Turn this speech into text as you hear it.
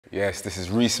Yes, this is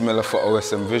Reese Miller for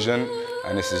OSM Vision,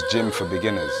 and this is Gym for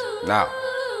Beginners. Now,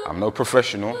 I'm no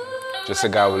professional, just a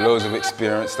guy with loads of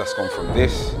experience that's gone from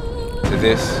this to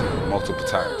this multiple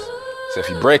times. So if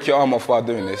you break your arm off while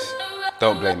doing this,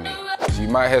 don't blame me. So you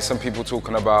might hear some people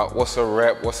talking about what's a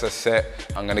rep, what's a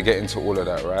set. I'm gonna get into all of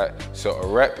that, right? So a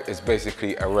rep is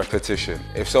basically a repetition.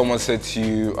 If someone said to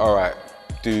you, all right,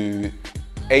 do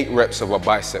 8 reps of a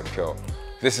bicep curl.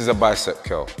 This is a bicep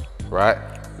curl, right?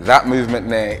 That movement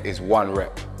there is 1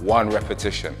 rep, 1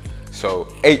 repetition. So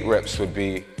 8 reps would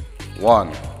be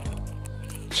 1,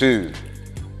 2,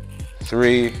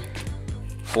 3,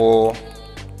 4,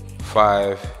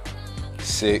 5,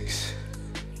 6,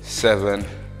 7,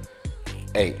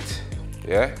 8,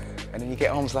 yeah? And then you get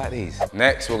arms like these.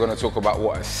 Next, we're gonna talk about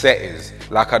what a set is.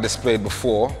 Like I displayed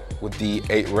before with the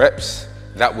 8 reps,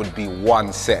 that would be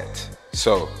 1 set.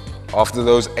 So after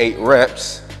those 8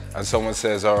 reps, and someone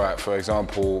says, all right, for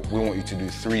example, we want you to do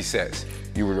 3 sets.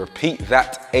 You would repeat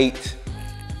that 8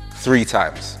 3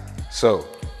 times. So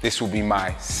this will be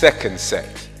my second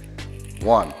set.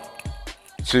 1,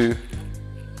 2,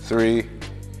 3,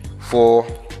 4,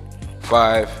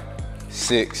 5,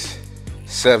 6,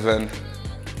 7,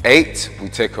 8. We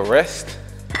take a rest.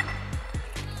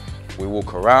 We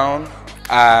walk around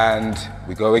and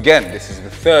we go again. This is the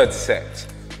third set.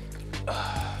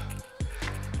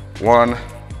 1,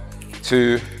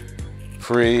 2,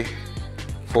 3,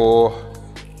 4,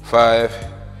 5,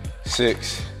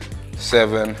 6,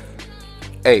 7,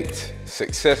 8.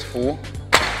 Successful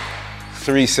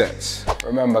 3 sets.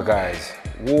 Remember guys,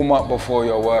 warm up before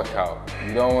your workout.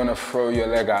 You don't want to throw your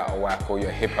leg out of whack or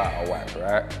your hip out of whack,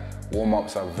 right?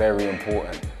 Warm-ups are very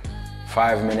important.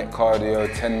 5-minute cardio,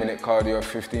 10-minute cardio,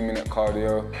 15-minute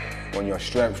cardio. When you're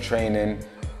strength training,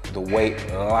 the weight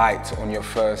light on your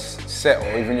first set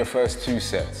or even your first 2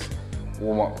 sets.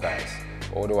 Warm up guys.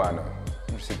 What do I know?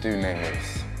 I'm just a dude named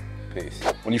Reese. Peace.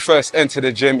 When you first enter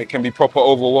the gym, it can be proper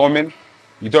overwhelming.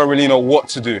 You don't really know what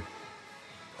to do.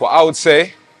 What I would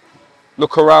say,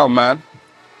 look around man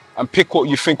and pick what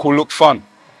you think will look fun.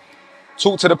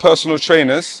 Talk to the personal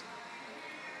trainers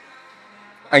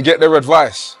and get their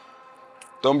advice.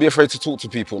 Don't be afraid to talk to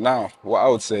people. Now, what I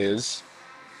would say is,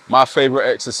 my favorite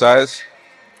exercise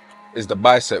is the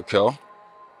bicep curl.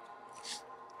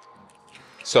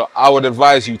 So I would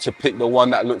advise you to pick the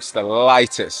one that looks the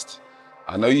lightest.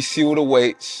 I know you see all the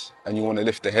weights and you want to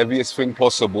lift the heaviest thing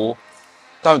possible.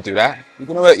 Don't do that, you're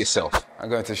gonna hurt yourself. I'm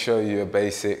going to show you a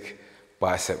basic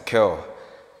bicep curl,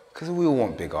 because we all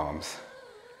want big arms.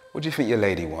 What do you think your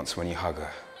lady wants when you hug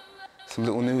her? Some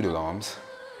little noodle arms?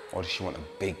 Or does she want a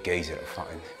big gazer to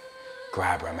fucking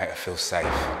grab her and make her feel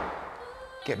safe?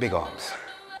 Get big arms.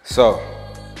 So,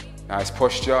 nice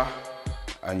posture,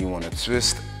 and you want to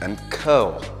twist and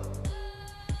curl,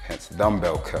 hence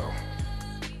dumbbell curl.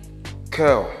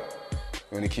 Curl,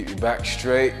 you want to keep your back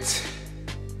straight,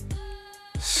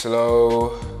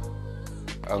 slow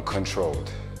and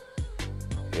controlled,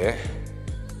 yeah?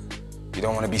 You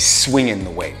don't want to be swinging the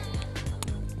weight.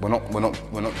 We're not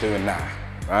doing that,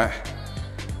 right?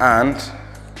 And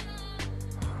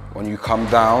when you come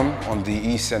down on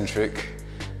the eccentric,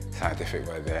 scientific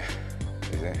right there,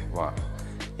 is it? What?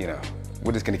 You know,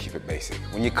 we're just gonna keep it basic.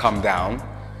 When you come down,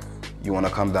 you wanna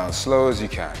come down slow as you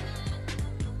can.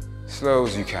 Slow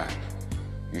as you can.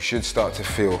 You should start to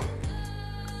feel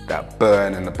that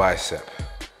burn in the bicep.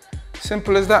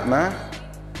 Simple as that, man.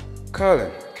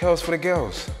 Curling, curls for the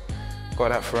girls. Got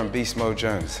that from Beast Mode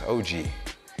Jones, OG.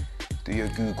 Do your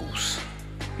Googles.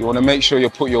 You wanna make sure you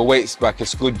put your weights back.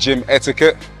 It's good gym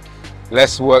etiquette.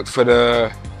 Less work for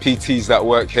the PTs that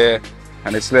work here,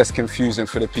 and it's less confusing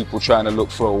for the people trying to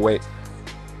look for a weight.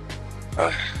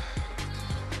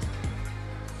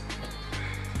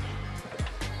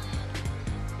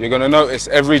 You're gonna notice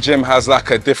every gym has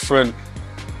like a different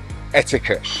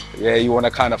etiquette. Yeah, you wanna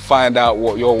kind of find out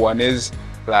what your one is.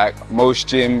 Like most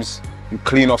gyms, you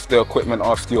clean off the equipment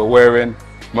after you're wearing.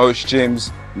 Most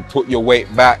gyms, you put your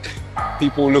weight back.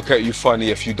 People look at you funny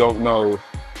if you don't know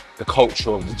the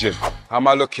culture of the gym. How am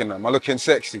I looking? Am I looking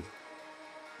sexy?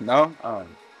 No?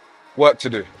 Work to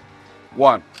do.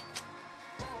 1,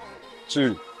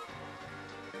 2,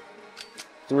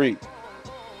 3,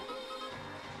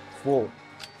 4,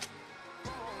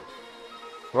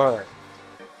 5,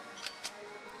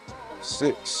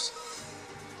 6,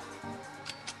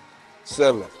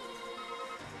 7,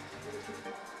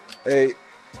 8,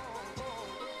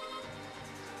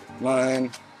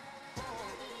 9,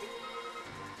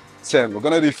 10. We're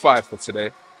gonna do 5 for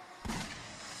today.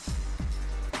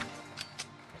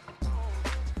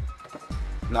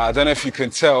 Now, I don't know if you can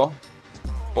tell,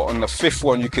 but on the 5th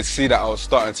one, you could see that I was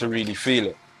starting to really feel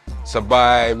it. So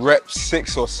by rep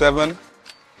 6 or 7,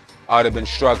 I'd have been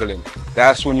struggling.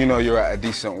 That's when you know you're at a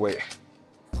decent weight.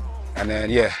 And then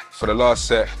yeah, for the last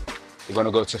set, you're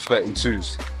gonna go to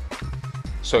 32s.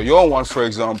 So your one, for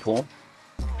example,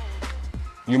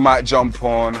 you might jump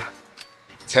on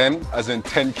 10, as in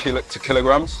 10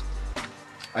 kilograms,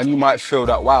 and you might feel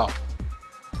that, wow,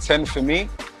 10 for me,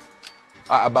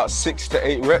 at about 6 to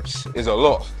 8 reps is a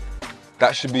lot.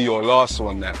 That should be your last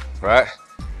one then, right?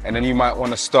 And then you might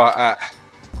wanna start at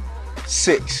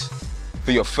 6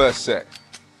 for your first set.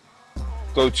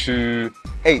 Go to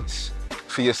 8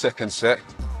 for your second set,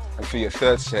 and for your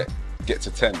third set, get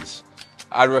to 10s.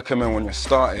 I'd recommend when you're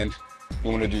starting,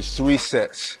 you wanna do 3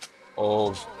 sets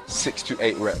of 6 to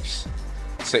 8 reps.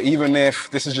 So even if,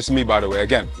 this is just me by the way,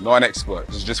 again, not an expert,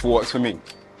 this is just what works for me.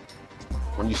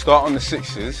 When you start on the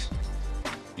 6s,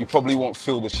 you probably won't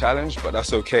feel the challenge, but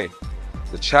that's okay.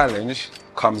 The challenge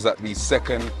comes at the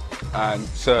second and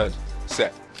third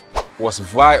set. What's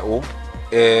vital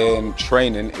in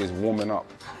training is warming up.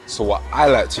 So what I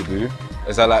like to do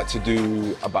is I like to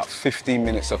do about 15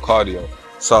 minutes of cardio.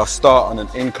 So I'll start on an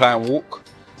incline walk,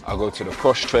 I'll go to the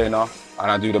cross trainer,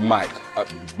 and I do the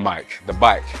the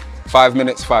bike. 5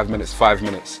 minutes, 5 minutes, 5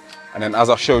 minutes. And then as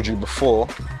I showed you before,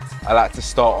 I like to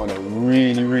start on a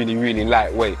really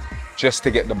light weight, just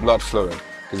to get the blood flowing.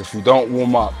 Because if you don't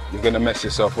warm up, you're gonna mess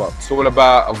yourself up. It's all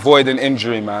about avoiding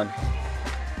injury, man.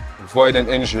 Avoiding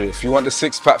injury. If you want the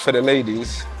 6-pack for the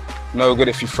ladies, no good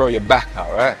if you throw your back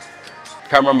out, right?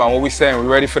 Cameraman, what we saying? We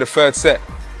ready for the third set?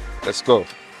 Let's go.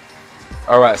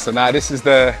 All right, so now this is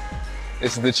the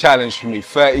challenge for me.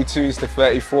 32s to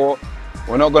 34.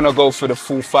 We're not gonna go for the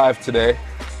full 5 today,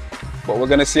 but we're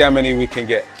gonna see how many we can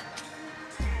get.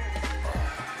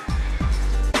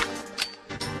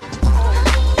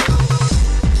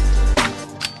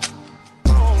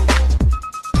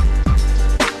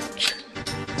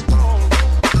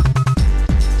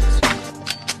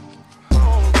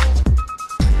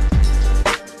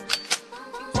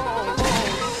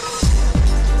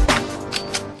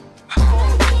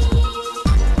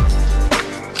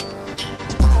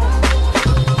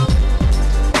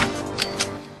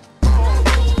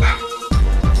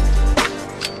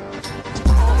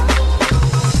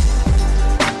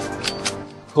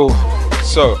 Cool.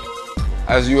 So,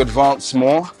 as you advance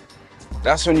more,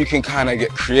 that's when you can kind of get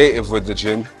creative with the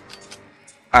gym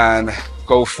and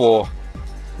go for,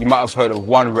 you might have heard of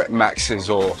 1 rep maxes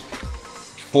or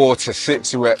 4 to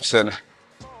 6 reps, and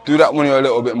do that when you're a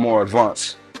little bit more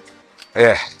advanced.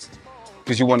 Yeah,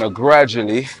 because you want to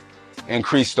gradually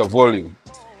increase the volume.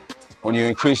 When you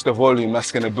increase the volume,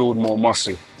 that's going to build more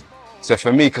muscle. So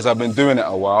for me, because I've been doing it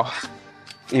a while,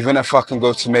 even if I can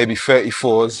go to maybe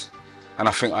 34s, and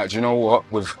I think, do you know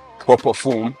what, with proper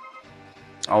form,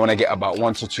 I want to get about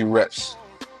 1 to 2 reps.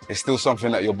 It's still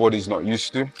something that your body's not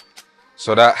used to.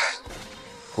 So that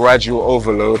gradual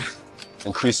overload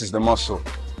increases the muscle.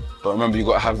 But remember, you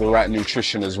got to have the right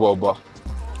nutrition as well, but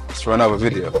it's for another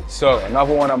video. So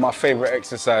another one of my favorite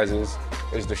exercises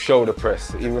is the shoulder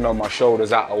press. Even though my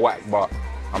shoulder's out of whack, but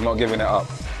I'm not giving it up.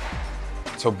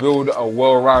 To build a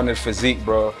well-rounded physique,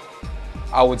 bro,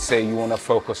 I would say you want to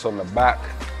focus on the back,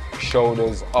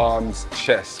 shoulders, arms,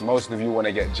 chest. Most of you want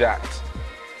to get jacked.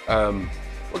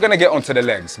 We're going to get onto the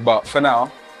legs, but for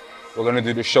now, we're going to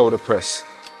do the shoulder press.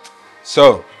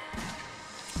 So,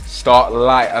 start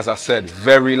light, as I said,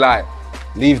 very light.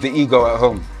 Leave the ego at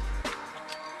home.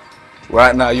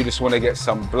 Right now, you just want to get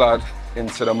some blood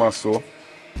into the muscle.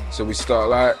 So we start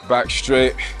light, back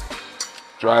straight,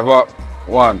 drive up.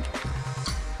 1,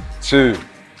 2,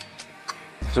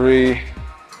 3,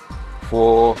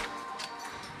 4,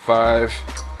 5,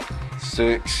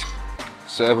 6,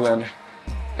 7,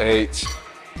 8,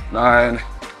 9,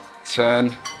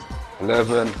 10,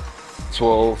 11,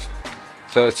 12,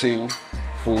 13,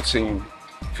 14,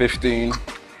 15,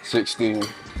 16,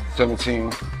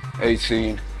 17,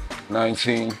 18,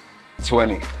 19,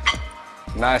 20.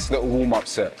 Nice little warm-up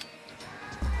set.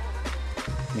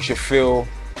 You should feel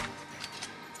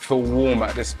warm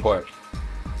at this point.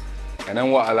 And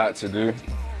then what I like to do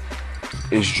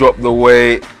is drop the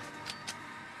weight,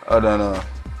 I don't know,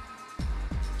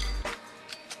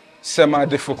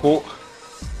 semi-difficult,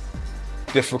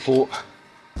 difficult,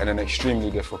 and then extremely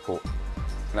difficult.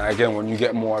 Now again, when you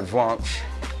get more advanced,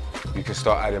 you can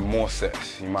start adding more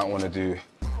sets. You might want to do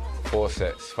 4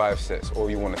 sets, 5 sets, or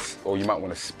you might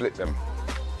want to split them.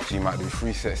 So you might do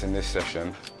 3 sets in this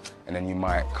session, and then you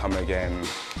might come again,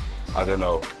 I don't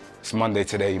know, it's Monday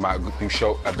today, you might do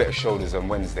a bit of shoulders on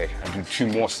Wednesday and do 2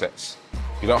 more sets.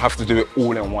 You don't have to do it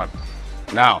all in one.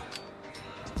 Now,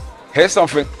 here's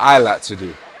something I like to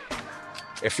do.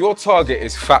 If your target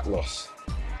is fat loss,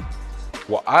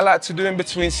 What I like to do in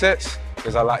between sets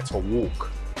is I like to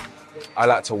walk. I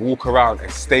like to walk around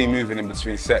and stay moving in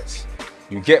between sets.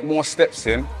 You get more steps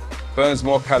in, burns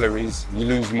more calories, you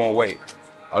lose more weight.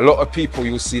 A lot of people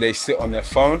you'll see they sit on their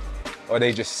phone or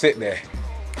they just sit there.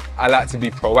 I like to be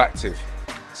proactive.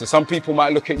 So some people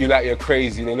might look at you like you're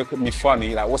crazy, they look at me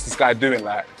funny, like what's this guy doing?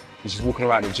 Like he's just walking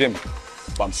around the gym.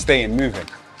 But I'm staying moving.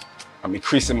 I'm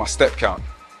increasing my step count.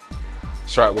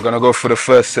 That's right, we're gonna go for the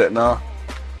first set now.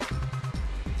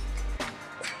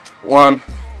 1,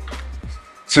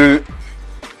 2,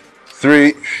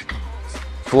 3,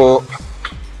 4.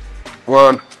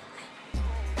 1,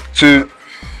 2,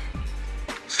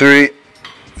 3,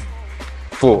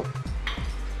 4.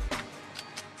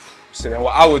 So then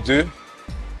what I would do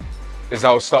is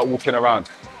I would start walking around.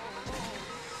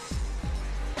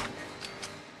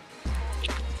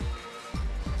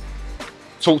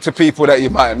 Talk to people that you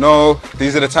might know.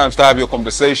 These are the times to have your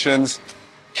conversations.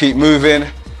 Keep moving.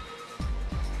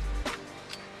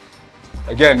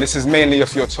 Again, this is mainly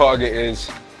if your target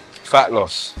is fat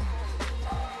loss.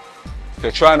 If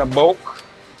you're trying to bulk,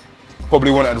 probably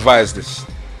wouldn't advise this.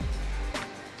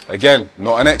 Again,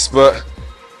 not an expert,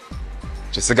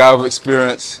 just a guy with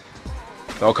experience.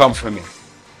 Don't come for me.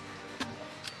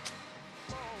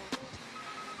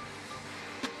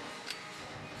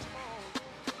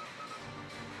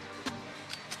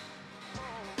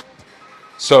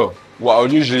 So, what I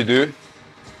would usually do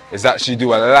is actually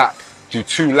do a lap, do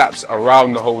 2 laps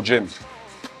around the whole gym.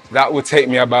 That would take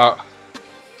me about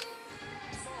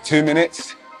 2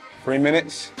 minutes, 3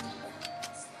 minutes.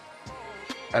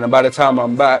 And by the time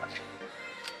I'm back,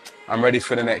 I'm ready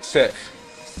for the next set.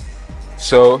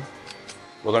 So,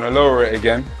 we're gonna lower it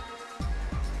again.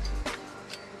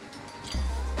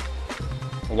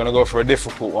 We're gonna go for a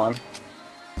difficult one.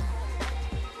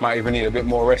 Might even need a bit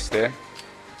more rest there.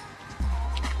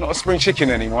 Not a spring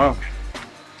chicken anymore.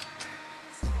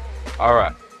 All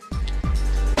right.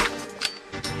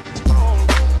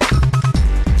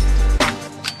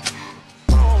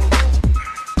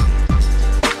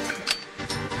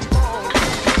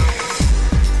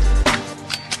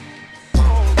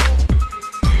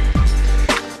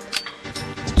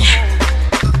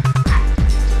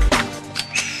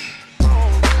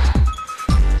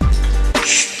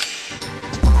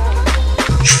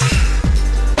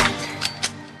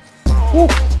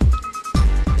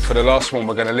 For the last one,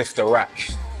 we're gonna lift the rack.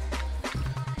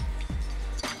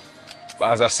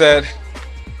 But as I said,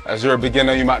 as you're a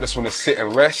beginner, you might just wanna sit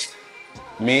and rest.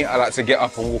 Me, I like to get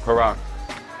up and walk around.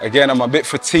 Again, I'm a bit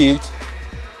fatigued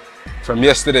from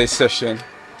yesterday's session,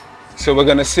 so we're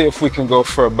gonna see if we can go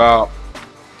for about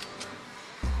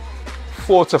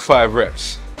 4 to 5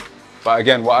 reps. But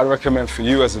again, what I recommend for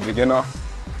you as a beginner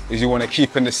is you wanna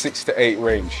keep in the 6 to 8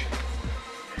 range.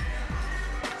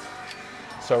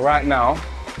 So right now,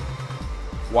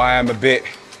 why I'm a bit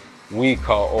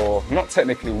weaker, or not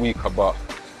technically weaker, but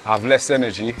I have less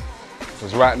energy,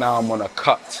 because right now I'm on a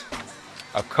cut.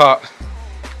 A cut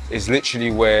is literally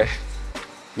where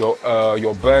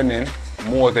you're burning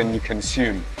more than you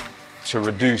consume to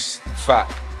reduce fat,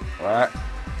 right?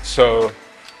 So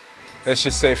let's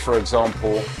just say, for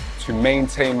example, to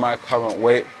maintain my current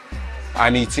weight, I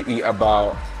need to eat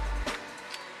about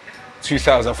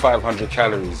 2,500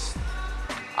 calories.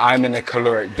 I'm in a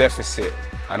caloric deficit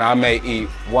and I may eat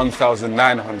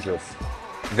 1,900.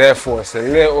 Therefore, it's a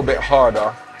little bit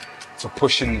harder to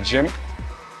push in the gym.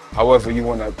 However, you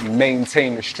want to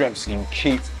maintain the strength so you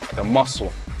keep the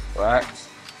muscle, right?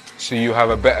 So you have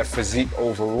a better physique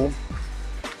overall.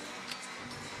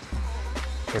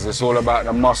 Because it's all about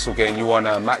the muscle gain. You want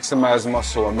to maximize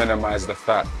muscle and minimize the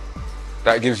fat.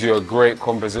 That gives you a great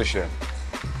composition.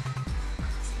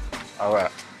 All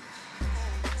right.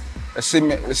 Let's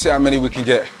see how many we can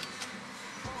get.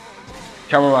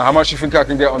 Cameraman, how much do you think I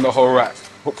can get on the whole rack?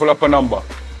 Pull up a number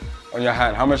on your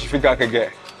hand. How much do you think I could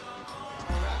get?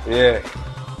 Yeah.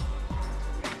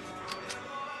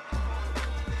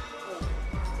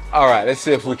 All right, let's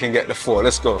see if we can get the 4.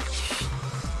 Let's go.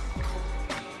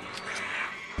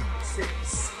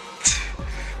 6.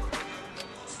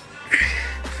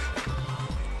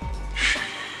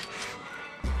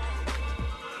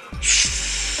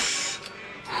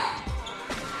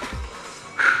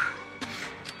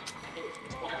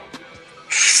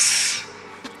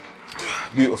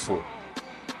 Beautiful.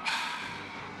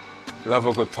 Love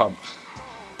a good pump.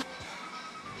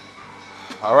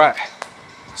 All right,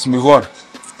 let's move on.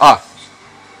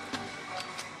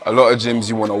 A lot of gyms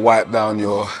you want to wipe down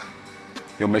your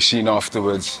machine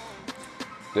afterwards.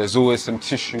 There's always some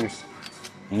tissues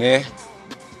near.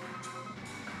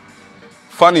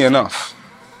 Funny enough,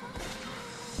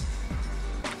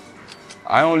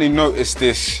 I only noticed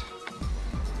this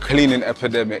cleaning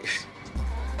epidemic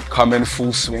come in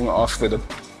full swing after the,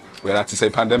 we'll have to say,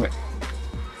 pandemic.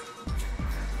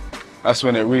 That's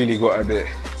when it really got a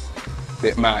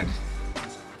bit mad.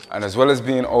 And as well as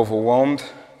being overwhelmed,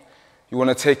 you want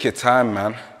to take your time,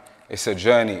 man. It's a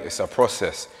journey, it's a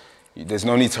process. There's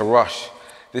no need to rush.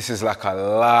 This is like a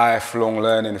lifelong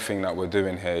learning thing that we're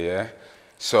doing here, yeah?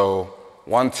 So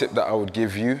one tip that I would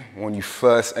give you when you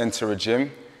first enter a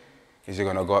gym is you're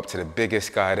gonna go up to the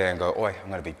biggest guy there and go, oi,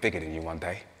 I'm gonna be bigger than you one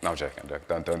day. No, I'm joking,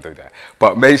 don't do that.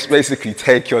 But basically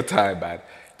take your time, man.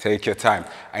 Take your time.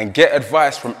 And get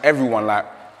advice from everyone, like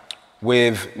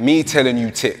with me telling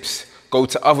you tips. Go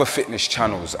to other fitness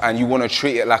channels and you want to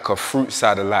treat it like a fruit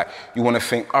salad. Like you want to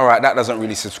think, all right, that doesn't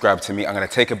really subscribe to me. I'm going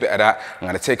to take a bit of that. I'm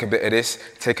going to take a bit of this,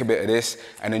 take a bit of this,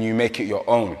 and then you make it your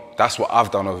own. That's what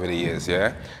I've done over the years,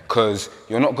 yeah? Because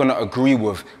you're not going to agree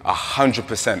with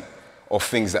 100% of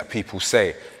things that people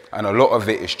say. And a lot of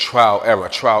it is trial, error,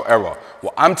 trial, error.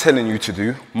 What I'm telling you to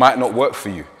do might not work for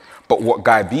you. But what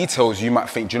Guy B tells you, you might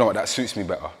think, do you know what, that suits me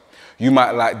better. You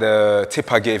might like the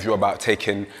tip I gave you about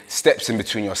taking steps in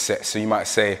between your sets. So you might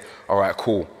say, all right,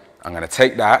 cool. I'm going to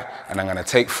take that and I'm going to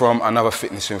take from another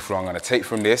fitness influencer. I'm going to take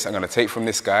from this. I'm going to take from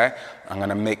this guy. I'm going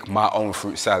to make my own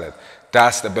fruit salad.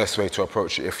 That's the best way to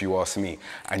approach it if you ask me.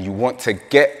 And you want to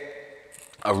get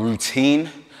a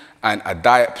routine and a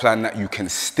diet plan that you can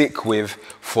stick with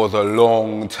for the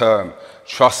long term.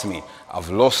 Trust me,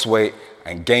 I've lost weight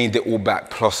and gained it all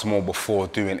back plus more before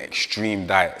doing extreme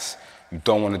diets. You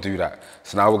don't want to do that.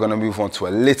 So now we're going to move on to a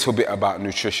little bit about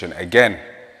nutrition. Again,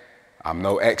 I'm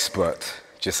no expert,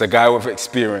 just a guy with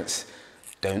experience.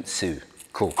 Don't sue.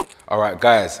 Cool. All right,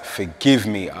 guys, forgive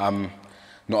me. I'm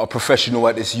not a professional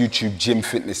at this YouTube gym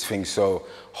fitness thing, so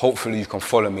hopefully you can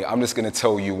follow me. I'm just going to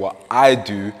tell you what I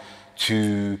do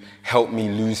to help me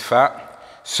lose fat.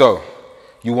 So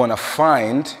you want to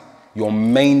find your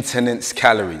maintenance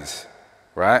calories,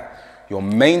 right? Your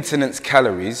maintenance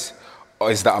calories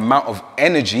is the amount of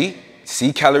energy,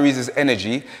 see calories as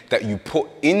energy, that you put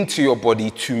into your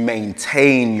body to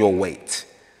maintain your weight,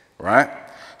 right?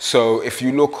 So if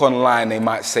you look online, they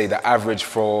might say the average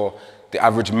for the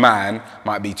average man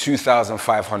might be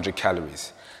 2,500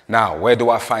 calories. Now, where do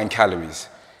I find calories?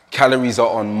 Calories are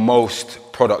on most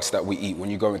products that we eat. When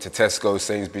you go into Tesco,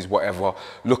 Sainsbury's, whatever,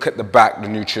 look at the back, the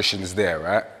nutrition's there,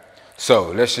 right?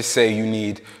 So let's just say you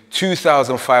need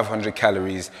 2,500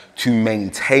 calories to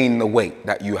maintain the weight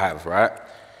that you have, right?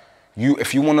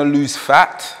 If you want to lose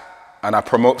fat, and I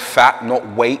promote fat, not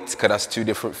weight, because that's two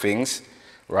different things,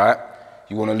 right?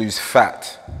 You want to lose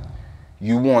fat.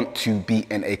 You want to be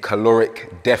in a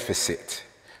caloric deficit,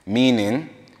 meaning,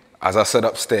 as I said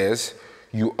upstairs,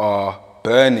 you are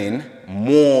burning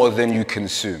more than you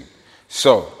consume.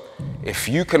 So if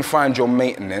you can find your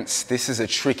maintenance, this is a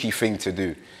tricky thing to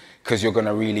do, because you're going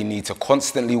to really need to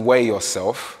constantly weigh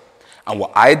yourself. And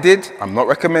what I did, I'm not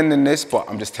recommending this, but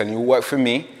I'm just telling you what worked for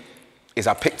me, is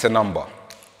I picked a number.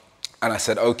 And I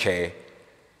said, okay,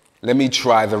 let me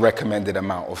try the recommended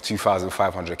amount of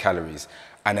 2,500 calories.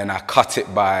 And then I cut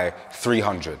it by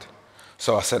 300.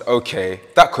 So I said, okay,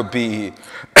 that could be,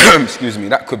 excuse me,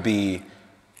 that could be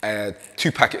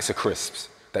 2 packets of crisps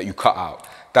that you cut out.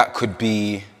 That could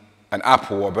be an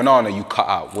apple or banana you cut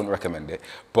out, wouldn't recommend it.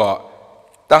 But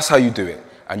that's how you do it.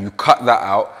 And you cut that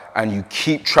out and you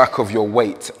keep track of your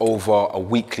weight over a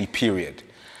weekly period.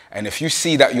 And if you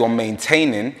see that you're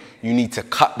maintaining, you need to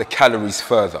cut the calories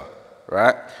further,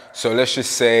 right? So let's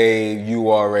just say you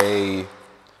are I'm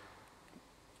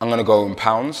gonna go in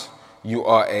pounds, you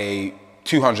are a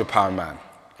 200-pound man,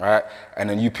 right? And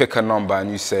then you pick a number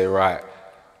and you say, right,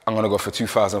 I'm gonna go for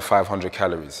 2,500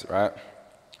 calories, right?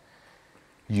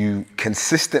 You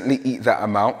consistently eat that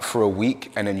amount for a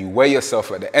week, and then you weigh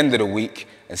yourself at the end of the week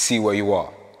and see where you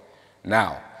are.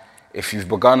 Now, if you've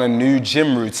begun a new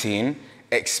gym routine,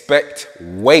 expect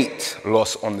weight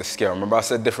loss on the scale. Remember I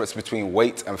said the difference between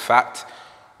weight and fat?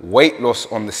 Weight loss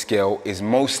on the scale is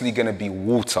mostly gonna be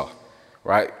water,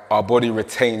 right? Our body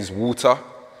retains water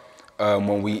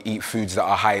when we eat foods that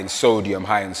are high in sodium,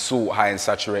 high in salt, high in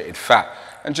saturated fat,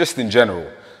 and just in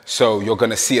general. So you're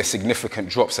going to see a significant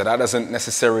drop. So that doesn't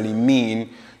necessarily mean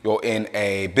you're in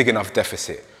a big enough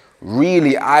deficit.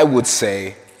 Really, I would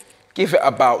say give it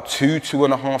about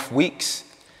 2.5 weeks.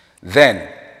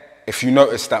 Then, if you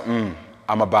notice that,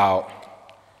 I'm about,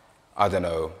 I don't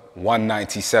know,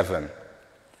 197,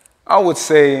 I would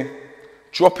say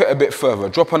drop it a bit further,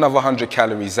 drop another 100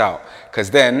 calories out.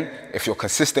 Because then, if you're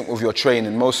consistent with your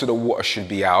training, most of the water should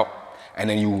be out. And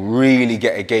then you really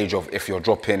get a gauge of if you're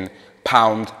dropping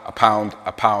pound, a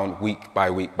pound, week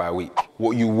by week by week.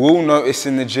 What you will notice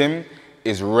in the gym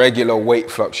is regular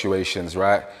weight fluctuations,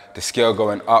 right? The scale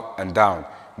going up and down.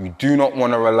 You do not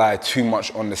want to rely too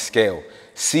much on the scale.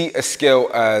 See a scale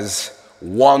as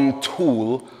one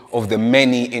tool of the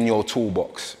many in your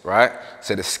toolbox, right?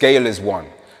 So the scale is one.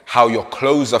 How your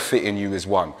clothes are fitting you is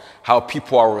one. How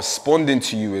people are responding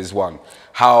to you is one.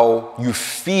 How you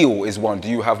feel is one. Do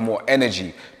you have more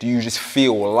energy? Do you just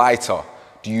feel lighter?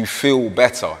 Do you feel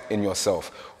better in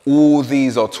yourself? All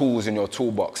these are tools in your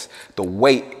toolbox.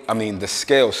 The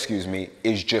scale, excuse me,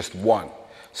 is just one.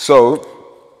 So,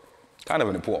 kind of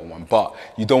an important one, but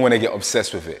you don't want to get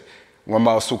obsessed with it.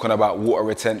 Remember I was talking about water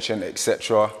retention,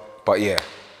 etc. But yeah,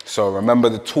 so remember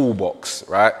the toolbox,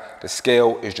 right? The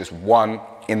scale is just one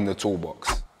in the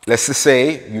toolbox. Let's just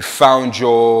say you found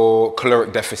your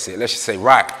caloric deficit. Let's just say,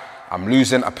 right, I'm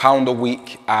losing a pound a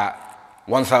week at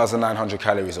 1,900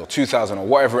 calories or 2,000 or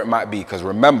whatever it might be. Because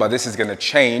remember, this is going to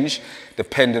change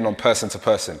depending on person to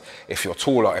person. If you're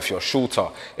taller, if you're shorter,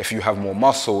 if you have more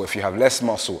muscle, if you have less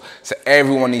muscle. So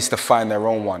everyone needs to find their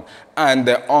own one. And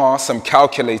there are some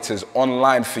calculators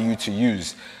online for you to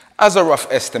use. As a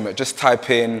rough estimate, just type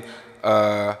in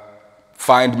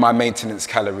find my maintenance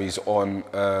calories on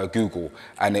Google,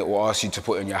 and it will ask you to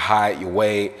put in your height, your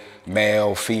weight,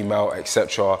 male, female,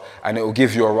 etc. And it will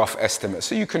give you a rough estimate.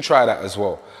 So you can try that as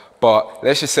well. But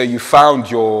let's just say you found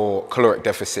your caloric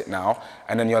deficit now,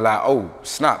 and then you're like, oh,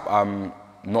 snap, I'm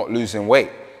not losing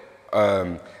weight.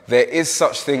 There is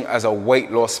such thing as a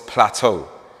weight loss plateau,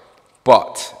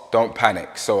 but don't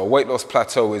panic. So a weight loss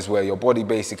plateau is where your body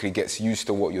basically gets used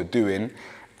to what you're doing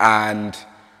and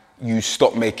you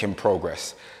stop making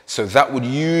progress. So that would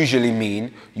usually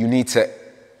mean you need to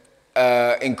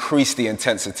increase the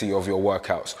intensity of your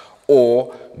workouts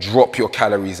or drop your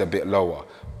calories a bit lower.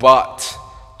 But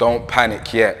don't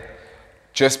panic yet.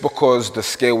 Just because the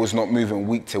scale is not moving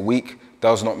week to week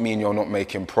does not mean you're not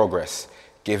making progress.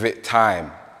 Give it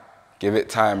time. Give it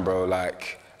time, bro.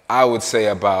 Like, I would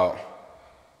say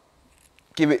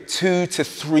give it 2 to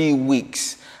 3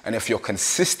 weeks. And if you're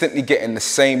consistently getting the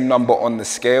same number on the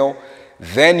scale,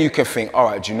 then you can think, all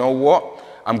right, do you know what?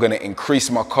 I'm going to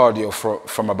increase my cardio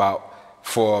for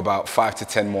about 5 to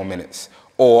 10 more minutes.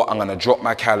 Or I'm going to drop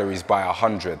my calories by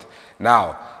 100.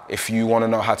 Now, if you want to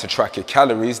know how to track your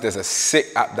calories, there's a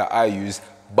sick app that I use,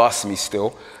 bust me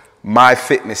still,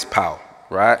 MyFitnessPal,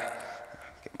 right?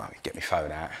 Get me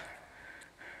phone out.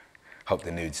 Hope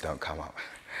the nudes don't come up.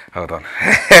 Hold on.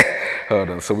 Hold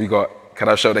on. So we got, can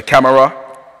I show the camera?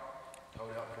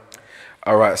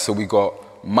 All right, so we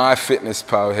got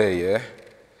MyFitnessPal here, yeah?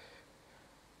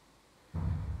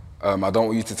 I don't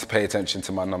want you to pay attention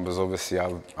to my numbers, obviously,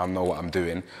 I know what I'm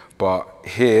doing. But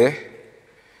here,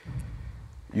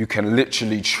 you can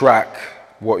literally track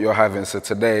what you're having. So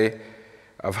today,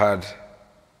 I've had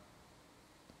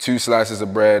 2 slices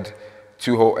of bread,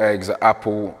 2 whole eggs, an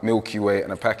apple, Milky Way,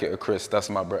 and a packet of crisps.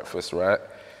 That's my breakfast, right?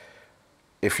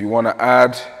 If you want to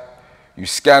add, you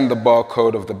scan the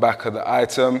barcode of the back of the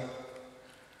item,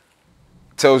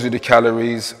 tells you the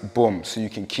calories, boom, so you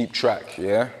can keep track,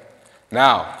 yeah?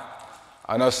 Now,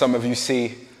 I know some of you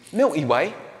see Milky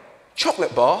Way,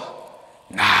 chocolate bar.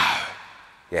 Nah,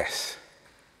 yes,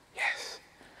 yes.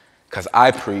 Because I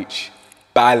preach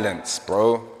balance,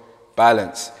 bro,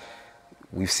 balance.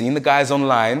 We've seen the guys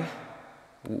online,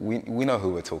 we know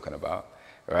who we're talking about,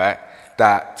 right?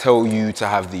 That tell you to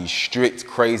have these strict,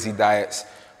 crazy diets.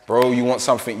 Bro, you want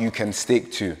something you can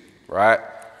stick to, right?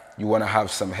 You want to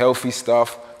have some healthy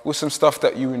stuff with some stuff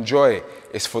that you enjoy.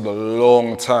 It's for the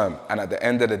long term. And at the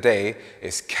end of the day,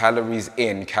 it's calories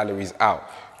in, calories out.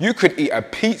 You could eat a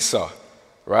pizza,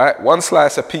 right? 1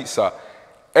 slice of pizza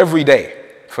every day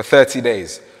for 30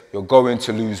 days. You're going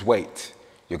to lose weight.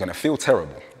 You're going to feel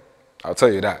terrible. I'll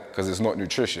tell you that, because it's not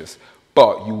nutritious.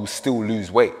 But you will still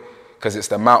lose weight, because it's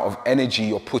the amount of energy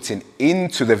you're putting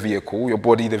into the vehicle, your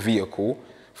body, the vehicle,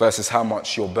 versus how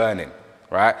much you're burning.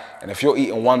 Right? And if you're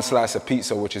eating 1 slice of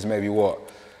pizza, which is maybe what,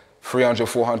 300,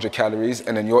 400 calories,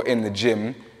 and then you're in the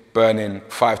gym burning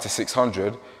 500 to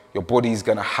 600, your body's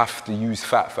gonna have to use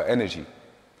fat for energy.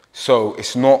 So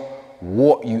it's not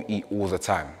what you eat all the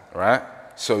time, right?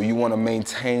 So you wanna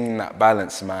maintain that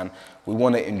balance, man. We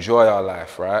wanna enjoy our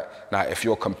life, right? Now, if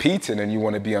you're competing and you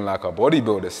wanna be on like a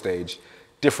bodybuilder stage,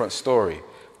 different story.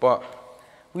 But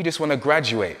we just wanna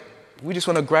graduate. We just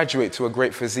wanna graduate to a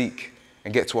great physique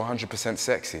and get to 100%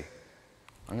 sexy.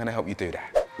 I'm gonna help you do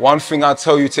that. One thing I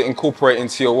tell you to incorporate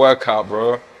into your workout,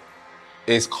 bro,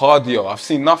 is cardio. I've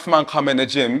seen enough man come in the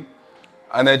gym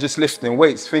and they're just lifting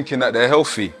weights thinking that they're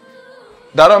healthy.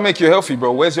 That don't make you healthy,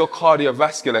 bro. Where's your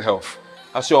cardiovascular health?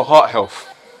 That's your heart health.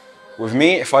 With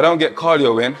me, if I don't get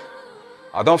cardio in,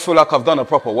 I don't feel like I've done a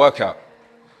proper workout.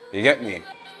 You get me?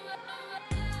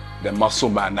 They're muscle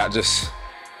man that just,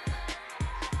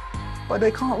 but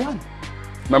they can't run.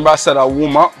 Remember I said I'll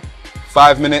warm up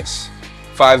 5 minutes,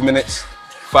 5 minutes,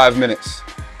 5 minutes.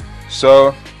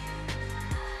 So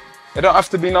it don't have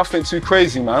to be nothing too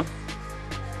crazy, man.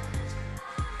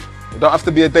 It don't have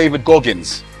to be a David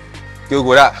Goggins. Deal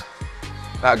with that.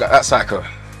 That cycle.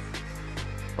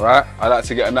 Right? I like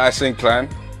to get a nice incline.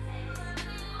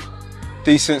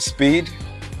 Decent speed.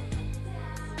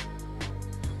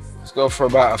 Let's go for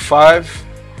about a 5.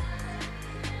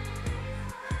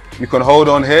 You can hold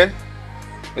on here.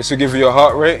 This will give you your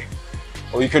heart rate.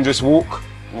 Or you can just walk.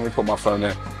 Let me put my phone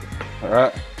there. All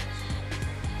right?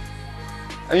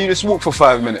 And you just walk for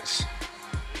 5 minutes.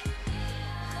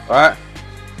 All right?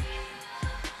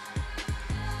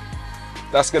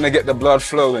 That's gonna get the blood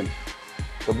flowing,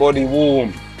 the body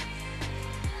warm.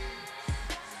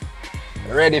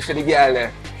 Ready for the gal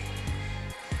there.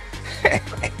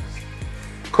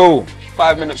 Cool,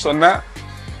 5 minutes on that.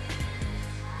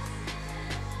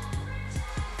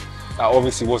 That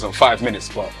obviously wasn't 5 minutes,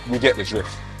 but you get the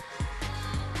drift.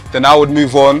 Then I would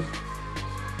move on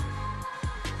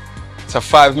to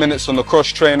 5 minutes on the cross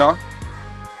trainer.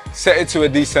 Set it to a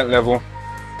decent level.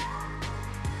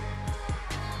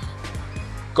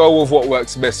 Go with what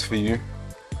works best for you.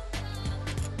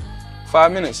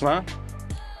 5 minutes, man.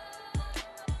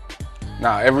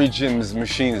 Now, every gym's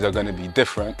machines are gonna be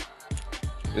different.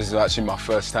 This is actually my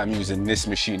first time using this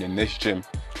machine in this gym.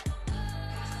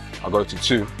 I go to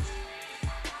 2.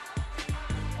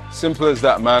 Simple as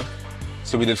that, man.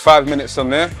 So we did 5 minutes on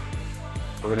there.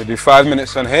 We're gonna do 5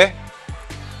 minutes on here.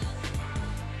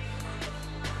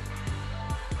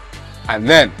 And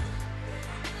then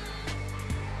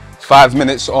 5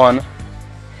 minutes on.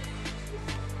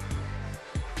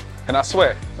 Can I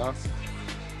swear? No?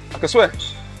 I can swear.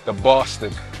 The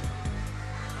bastard.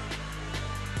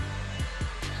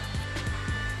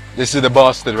 This is the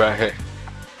bastard right here.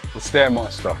 The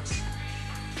Stairmaster.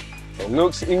 It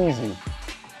looks easy.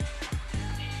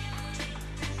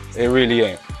 It really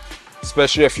ain't.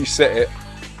 Especially if you set it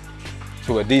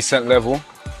to a decent level.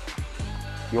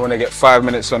 You want to get 5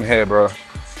 minutes on here, bro.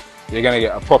 You're gonna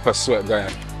get a proper sweat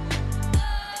going.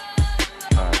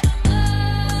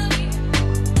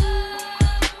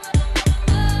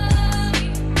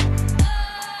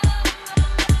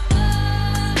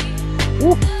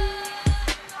 Woo.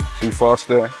 Too fast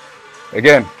there.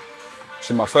 Again, this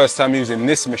is my first time using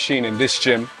this machine in this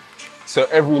gym. So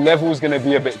every level is going to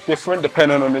be a bit different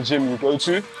depending on the gym you go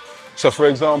to. So for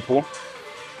example,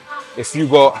 if you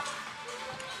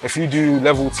do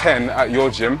level 10 at your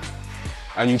gym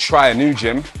and you try a new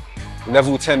gym,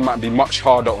 level 10 might be much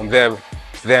harder on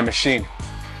their machine.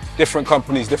 Different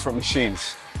companies, different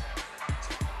machines.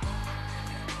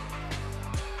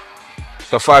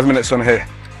 So 5 minutes on here.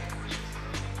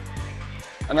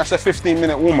 And that's a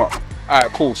 15-minute warm-up. All right,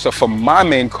 cool. So for my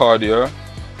main cardio,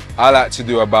 I like to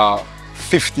do about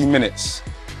 50 minutes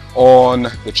on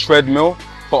the treadmill,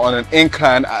 but on an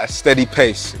incline at a steady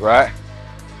pace, right?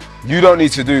 You don't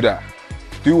need to do that.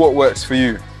 Do what works for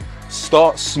you.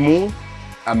 Start small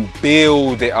and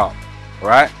build it up,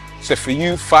 right? So for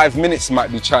you, 5 minutes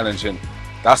might be challenging.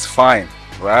 That's fine,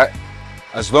 right?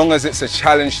 As long as it's a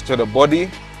challenge to the body,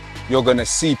 you're gonna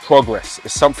see progress.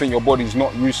 It's something your body's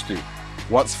not used to.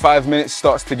 Once 5 minutes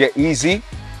starts to get easy,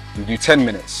 you do 10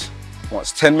 minutes.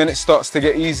 Once 10 minutes starts to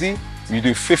get easy, you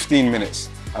do 15 minutes,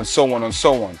 and so on and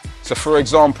so on. So for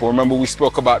example, remember we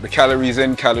spoke about the calories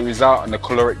in, calories out, and the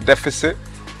caloric deficit?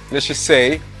 Let's just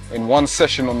say in one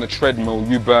session on the treadmill,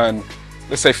 you burn,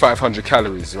 let's say 500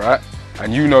 calories, right?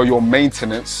 And you know your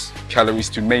maintenance calories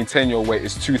to maintain your weight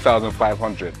is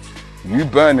 2,500. You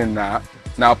burning that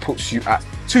now puts you at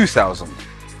 2,000,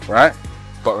 right?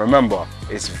 But remember,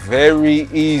 it's very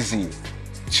easy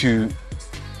to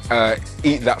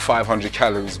eat that 500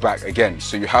 calories back again.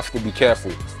 So you have to be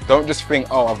careful. Don't just think,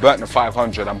 oh, I've burnt the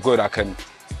 500, I'm good, I can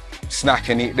snack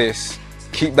and eat this.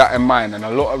 Keep that in mind. And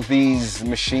a lot of these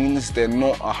machines, they're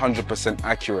not 100%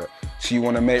 accurate. So you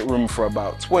want to make room for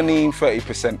about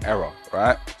 20–30% error,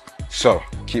 right? So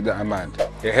keep that in mind.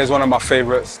 Yeah, here's one of my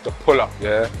favorites, the pull-up,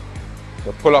 yeah?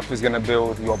 The pull-up is gonna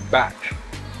build your back.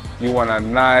 You want a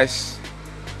nice,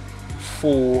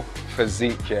 full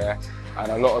physique, yeah?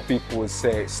 And a lot of people would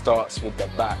say it starts with the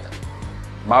back.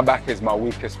 My back is my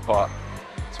weakest part.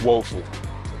 It's woeful.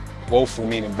 Woeful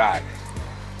meaning bad.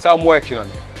 So I'm working on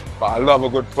it, but I love a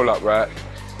good pull-up, right?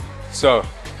 So,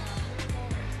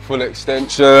 full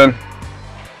extension,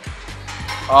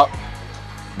 up,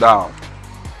 down,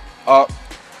 up,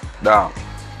 down,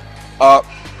 up,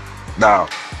 down,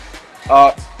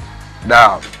 up,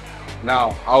 down.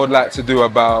 Now, I would like to do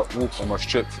about, oops, almost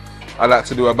tripped. I like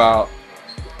to do about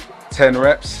 10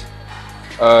 reps.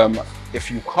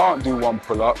 If you can't do one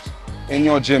pull-up, in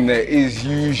your gym there is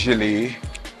usually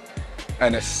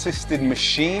an assisted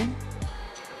machine.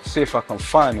 See if I can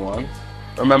find one.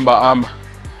 Remember, I'm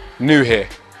new here,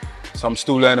 so I'm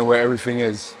still learning where everything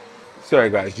is. Sorry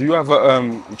guys, do you have a,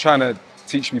 I'm trying to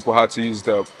teach people how to use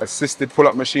the assisted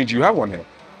pull-up machine. Do you have one here?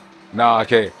 No,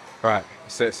 okay, right.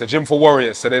 So it's a gym for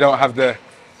warriors, so they don't have the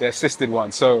assisted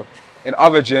one. So in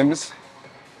other gyms,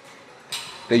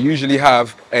 they usually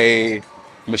have a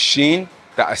machine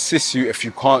that assists you if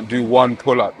you can't do one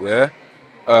pull-up, yeah?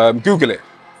 Google it,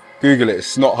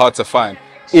 it's not hard to find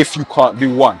if you can't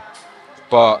do one.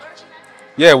 But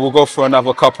yeah, we'll go for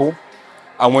another couple.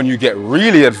 And when you get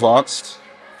really advanced,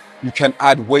 you can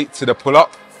add weight to the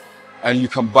pull-up and you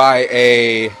can buy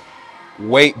a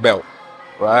weight belt,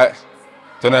 right?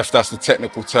 Don't know if that's the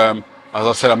technical term. As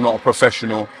I said, I'm not a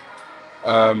professional.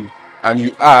 And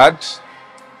you add,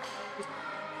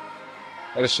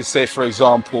 let's just say, for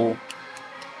example,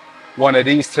 one of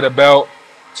these to the belt,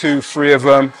 2, 3 of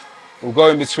them will go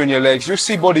in between your legs. You'll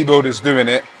see bodybuilders doing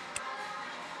it,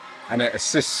 and it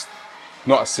assists,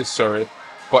 not assists, sorry,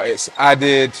 but it's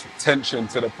added tension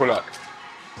to the pull-up.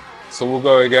 So we'll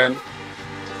go again.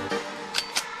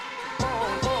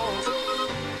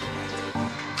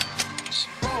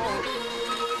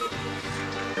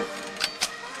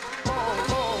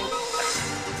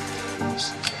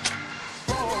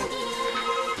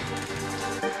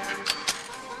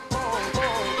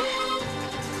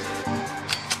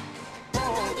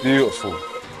 Beautiful.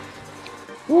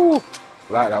 Woo,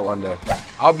 like that one there.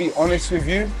 I'll be honest with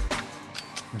you,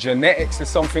 genetics is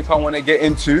something I want to get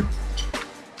into.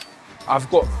 I've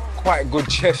got quite good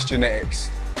chest genetics,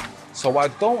 so I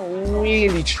don't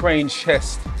really train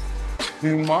chest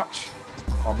too much.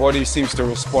 My body seems to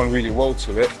respond really well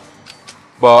to it,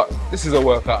 but this is a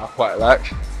workout I quite like,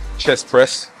 chest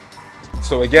press.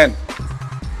 So again,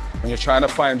 when you're trying to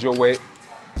find your weight,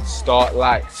 start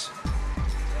light.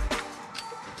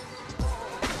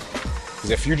 Because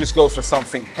if you just go for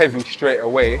something heavy straight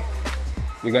away,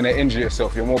 you're going to injure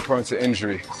yourself. You're more prone to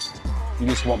injury. You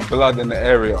just want blood in the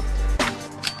area.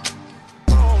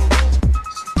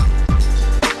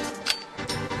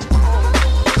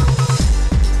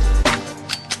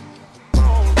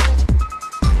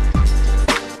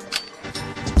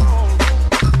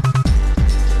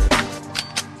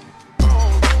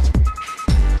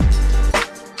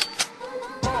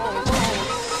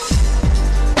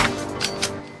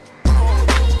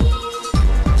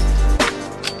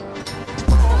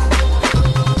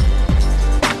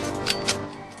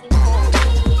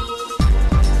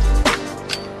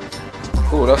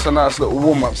 Cool, that's a nice little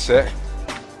warm-up set.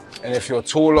 And if you're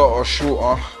taller or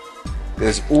shorter,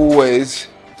 there's always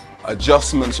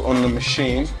adjustments on the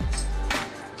machine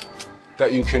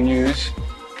that you can use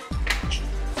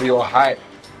for your height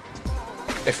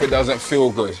if it doesn't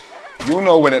feel good. You'll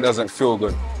know when it doesn't feel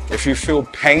good. If you feel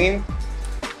pain,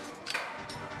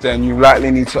 then you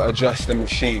likely need to adjust the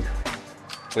machine.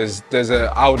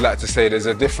 I would like to say there's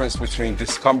a difference between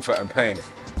discomfort and pain.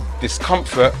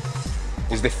 Discomfort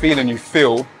is the feeling you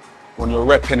feel when you're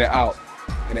repping it out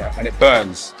and it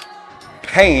burns.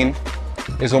 Pain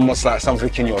is almost like something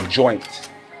in your joint.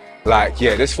 Like,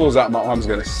 yeah, this feels like my arm's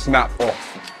gonna snap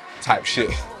off type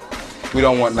shit. We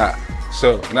don't want that.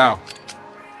 So now,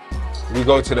 we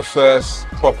go to the first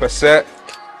proper set.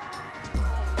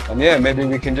 And yeah, maybe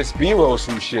we can just B-roll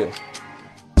some shit.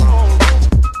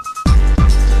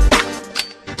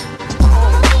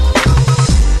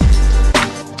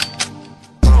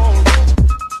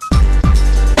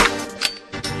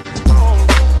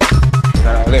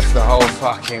 Lift the whole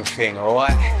fucking thing,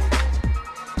 alright?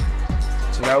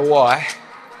 Do you know why?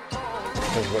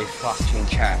 Because we fucking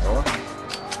can, alright?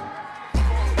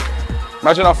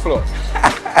 Imagine I float.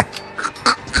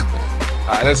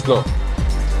 Alright, let's go.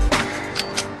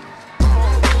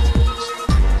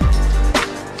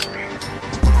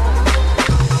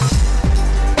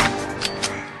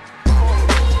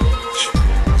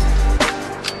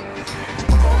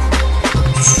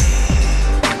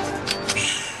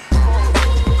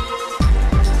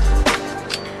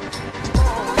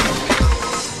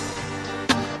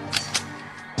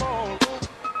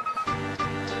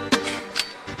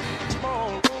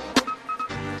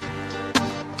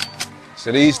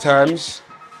 So these times,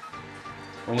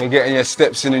 when you're getting your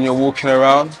steps in and you're walking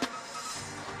around,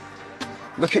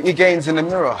 look at your gains in the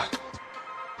mirror.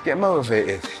 Get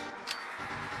motivated.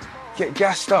 Get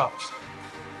gassed up.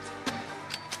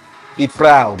 Be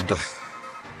proud.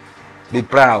 Be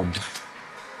proud.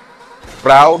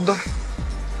 Proud.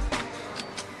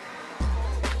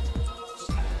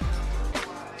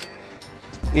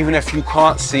 Even if you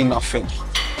can't see nothing,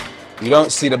 you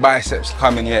don't see the biceps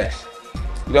coming yet,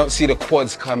 you don't see the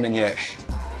quads coming yet,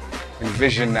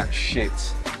 envision that shit.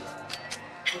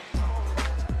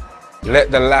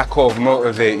 Let the lack of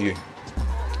motivate you.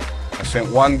 I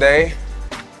think one day,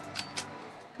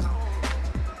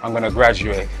 I'm gonna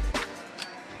graduate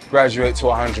to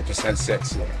 100%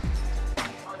 sexy.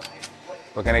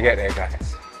 We're gonna get there,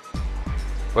 guys.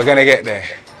 We're gonna get there.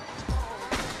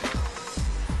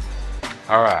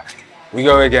 All right, we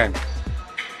go again.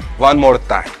 One more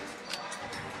time.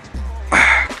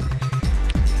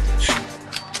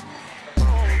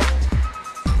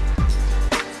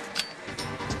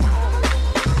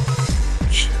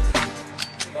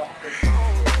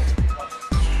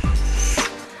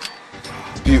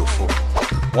 Beautiful.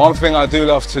 One thing I do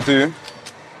love to do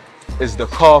is the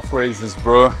calf raises,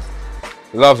 bro.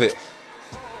 Love it.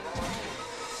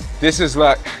 This is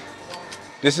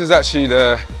actually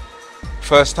the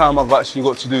first time I've actually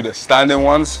got to do the standing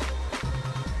ones.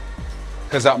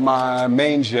 Because at my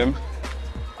main gym,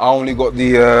 I only got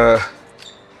the,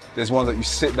 there's one that you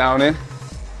sit down in.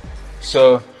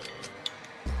 So,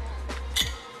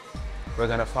 we're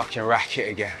gonna fucking rack it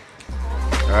again,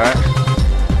 all right?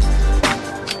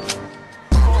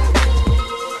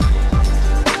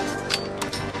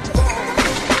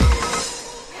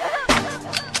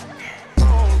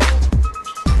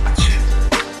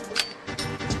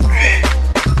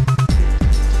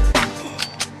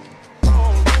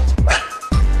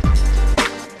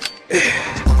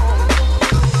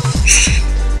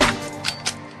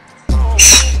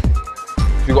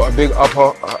 If you've got a big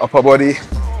upper body,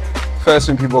 first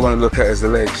thing people are going to look at is the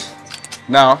legs.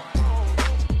 Now,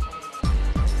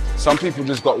 some people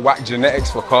just got whack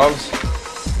genetics for calves.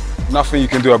 Nothing you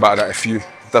can do about that if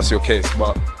that's your case,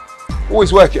 but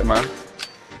always work it, man.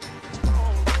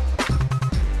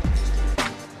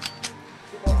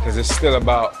 Because it's still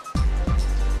about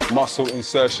muscle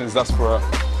insertions. That's for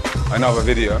another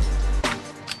video.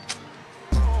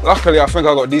 Luckily, I think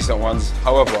I got decent ones.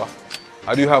 However,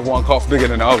 I do have one calf bigger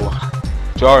than the other one.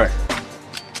 Jarring.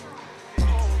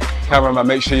 Cameraman,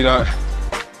 make sure you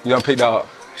don't pick that up.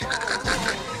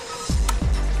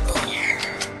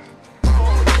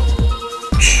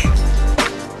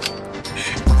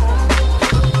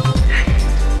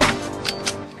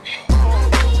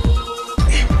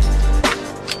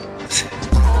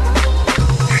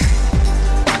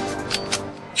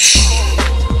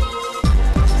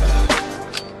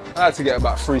 I had to get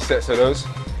about 3 sets of those.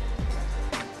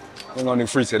 I'm gonna do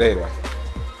 3 today though.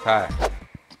 Hi.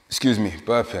 Excuse me,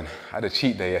 burping. I had a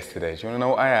cheat day yesterday. Do you wanna know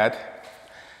what I had?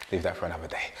 Leave that for another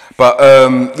day. But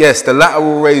yes, the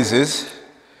lateral raises.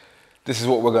 This is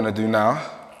what we're gonna do now.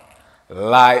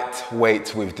 Light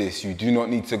weight with this. You do not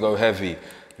need to go heavy.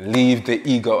 Leave the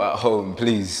ego at home,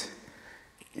 please.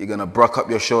 You're gonna bruck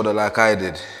up your shoulder like I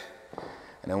did.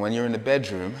 And then when you're in the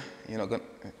bedroom, you're not gonna,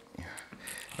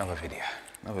 another video.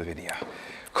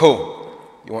 Cool.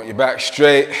 You want your back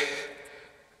straight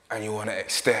and you want to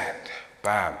extend.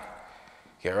 Bam.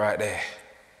 Get right there.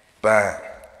 Bam.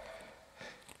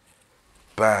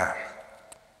 Bam.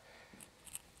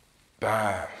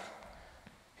 Bam.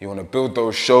 You want to build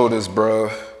those shoulders, bro.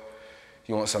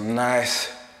 You want some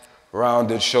nice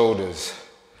rounded shoulders.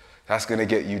 That's going to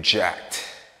get you jacked.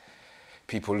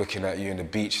 People looking at you in the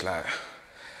beach like,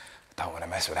 don't want to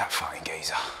mess with that fucking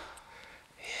geezer.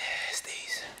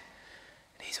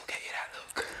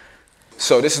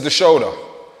 So this is the shoulder.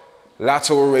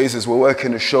 Lateral raises, we're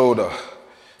working the shoulder,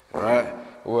 right?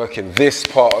 We're working this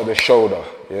part of the shoulder,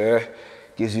 yeah?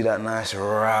 Gives you that nice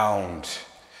round.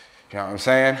 You know what I'm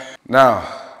saying? Now,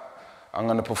 I'm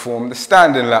gonna perform the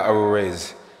standing lateral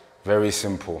raise. Very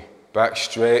simple. Back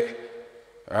straight,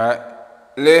 right?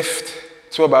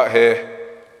 Lift to about here,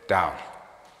 down.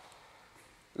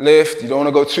 Lift, you don't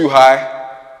wanna go too high,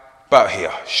 about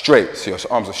here, straight. So your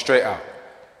arms are straight out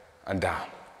and down.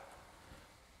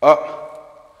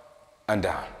 Up and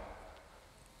down.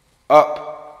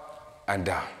 Up and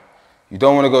down. You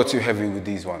don't want to go too heavy with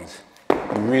these ones.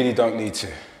 You really don't need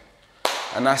to.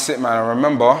 And that's it, man. And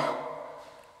remember,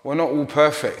 we're not all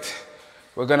perfect.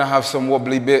 We're going to have some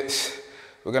wobbly bits.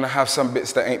 We're going to have some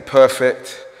bits that ain't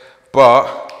perfect.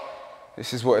 But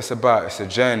this is what it's about. It's a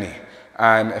journey.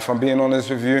 And if I'm being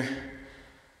honest with you,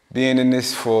 being in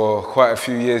this for quite a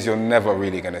few years, you're never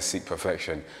really going to seek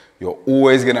perfection. You're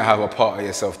always going to have a part of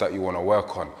yourself that you want to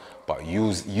work on, but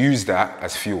use that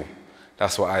as fuel.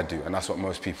 That's what I do, and that's what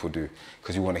most people do,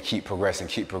 because you want to keep progressing,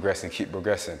 keep progressing, keep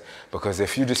progressing. Because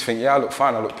if you just think, yeah, I look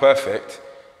fine, I look perfect,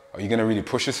 are you going to really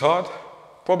push as hard?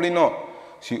 Probably not.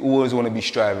 So you always want to be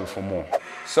striving for more.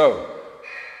 So,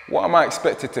 what am I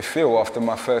expected to feel after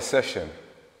my first session?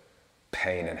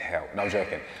 pain in hell. No, I'm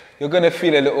joking. You're gonna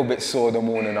feel a little bit sore the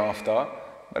morning after,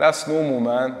 but that's normal,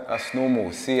 man. That's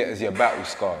normal. See it as your battle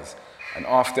scars. And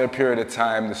after a period of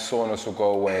time, the soreness will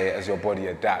go away as your body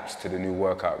adapts to the new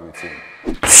workout routine.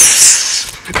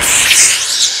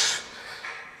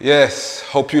 Yes,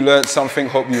 hope you learned something,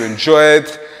 hope you enjoyed.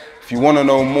 If you want to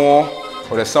know more,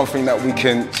 or there's something that we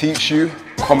can teach you,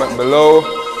 comment below.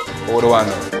 What do I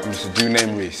know? I'm just a dude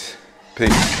named Reese.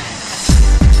 Peace.